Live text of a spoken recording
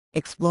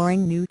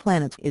Exploring new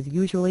planets is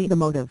usually the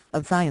motive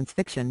of science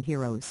fiction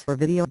heroes or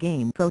video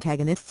game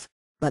protagonists,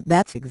 but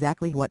that's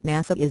exactly what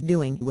NASA is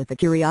doing with the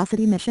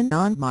Curiosity mission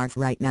on Mars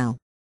right now.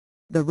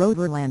 The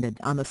rover landed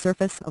on the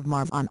surface of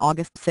Mars on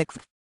August 6,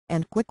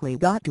 and quickly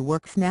got to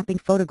work snapping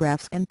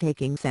photographs and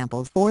taking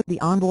samples for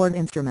the onboard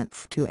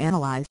instruments to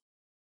analyze.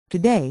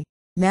 Today,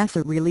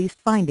 NASA released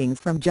findings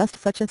from just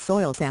such a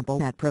soil sample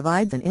that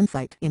provides an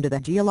insight into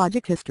the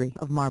geologic history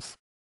of Mars.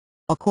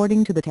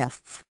 According to the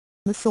tests,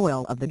 the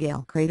soil of the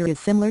Gale crater is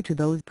similar to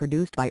those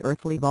produced by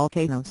earthly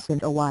volcanoes in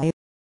Hawaii.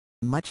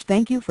 Much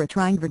thank you for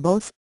trying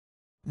verbose.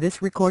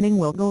 This recording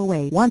will go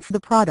away once the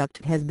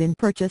product has been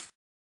purchased.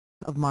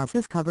 Of Mars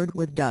is covered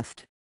with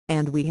dust,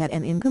 and we had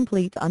an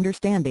incomplete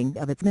understanding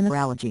of its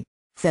mineralogy,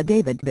 said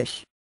David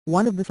Bish,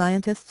 one of the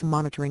scientists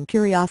monitoring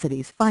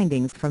Curiosity's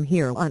findings from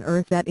here on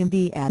Earth at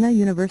Indiana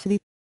University.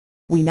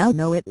 We now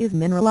know it is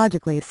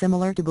mineralogically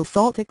similar to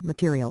basaltic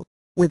material,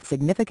 with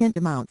significant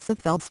amounts of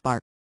feldspar,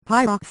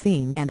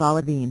 pyroxene and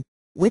olivine,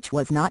 which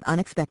was not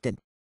unexpected.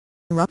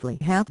 Roughly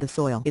half the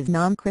soil is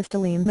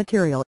non-crystalline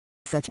material,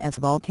 such as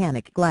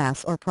volcanic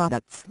glass or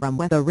products from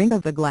weathering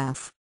of the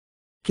glass.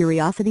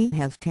 Curiosity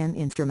has 10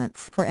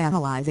 instruments for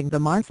analyzing the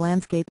Mars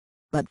landscape,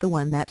 but the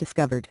one that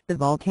discovered the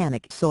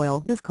volcanic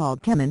soil is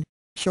called CHEMIN,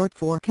 short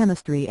for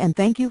chemistry, and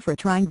thank you for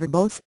trying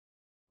verbose.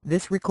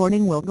 This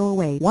recording will go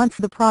away once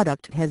the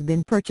product has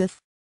been purchased.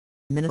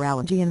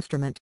 Mineralogy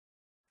instrument.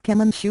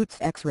 CHEMIN shoots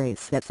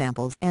X-rays at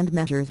samples and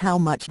measures how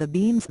much the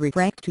beams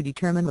refract to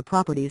determine the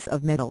properties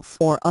of metals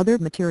or other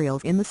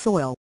materials in the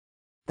soil.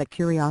 The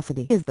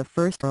Curiosity is the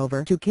first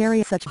rover to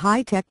carry such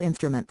high-tech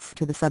instruments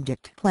to the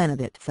subject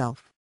planet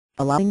itself,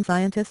 allowing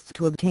scientists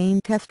to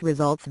obtain test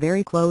results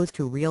very close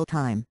to real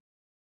time.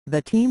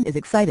 The team is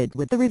excited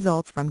with the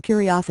results from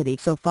Curiosity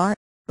so far,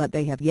 but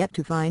they have yet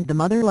to find the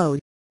mother lode,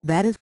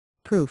 that is,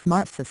 proof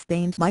Mars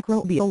sustains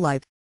microbial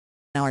life.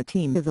 Our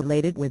team is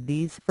elated with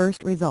these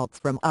first results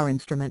from our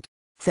instrument,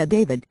 said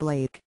David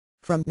Blake,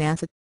 from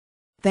NASA.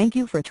 Thank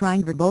you for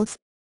trying verbose.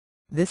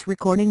 This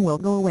recording will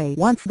go away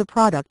once the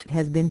product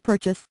has been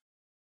purchased.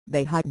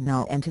 They heighten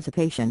our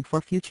anticipation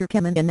for future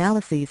CHEMIN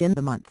analyses in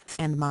the months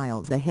and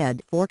miles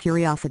ahead for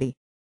Curiosity.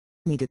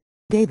 Me too,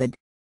 David.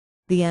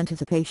 The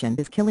anticipation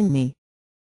is killing me.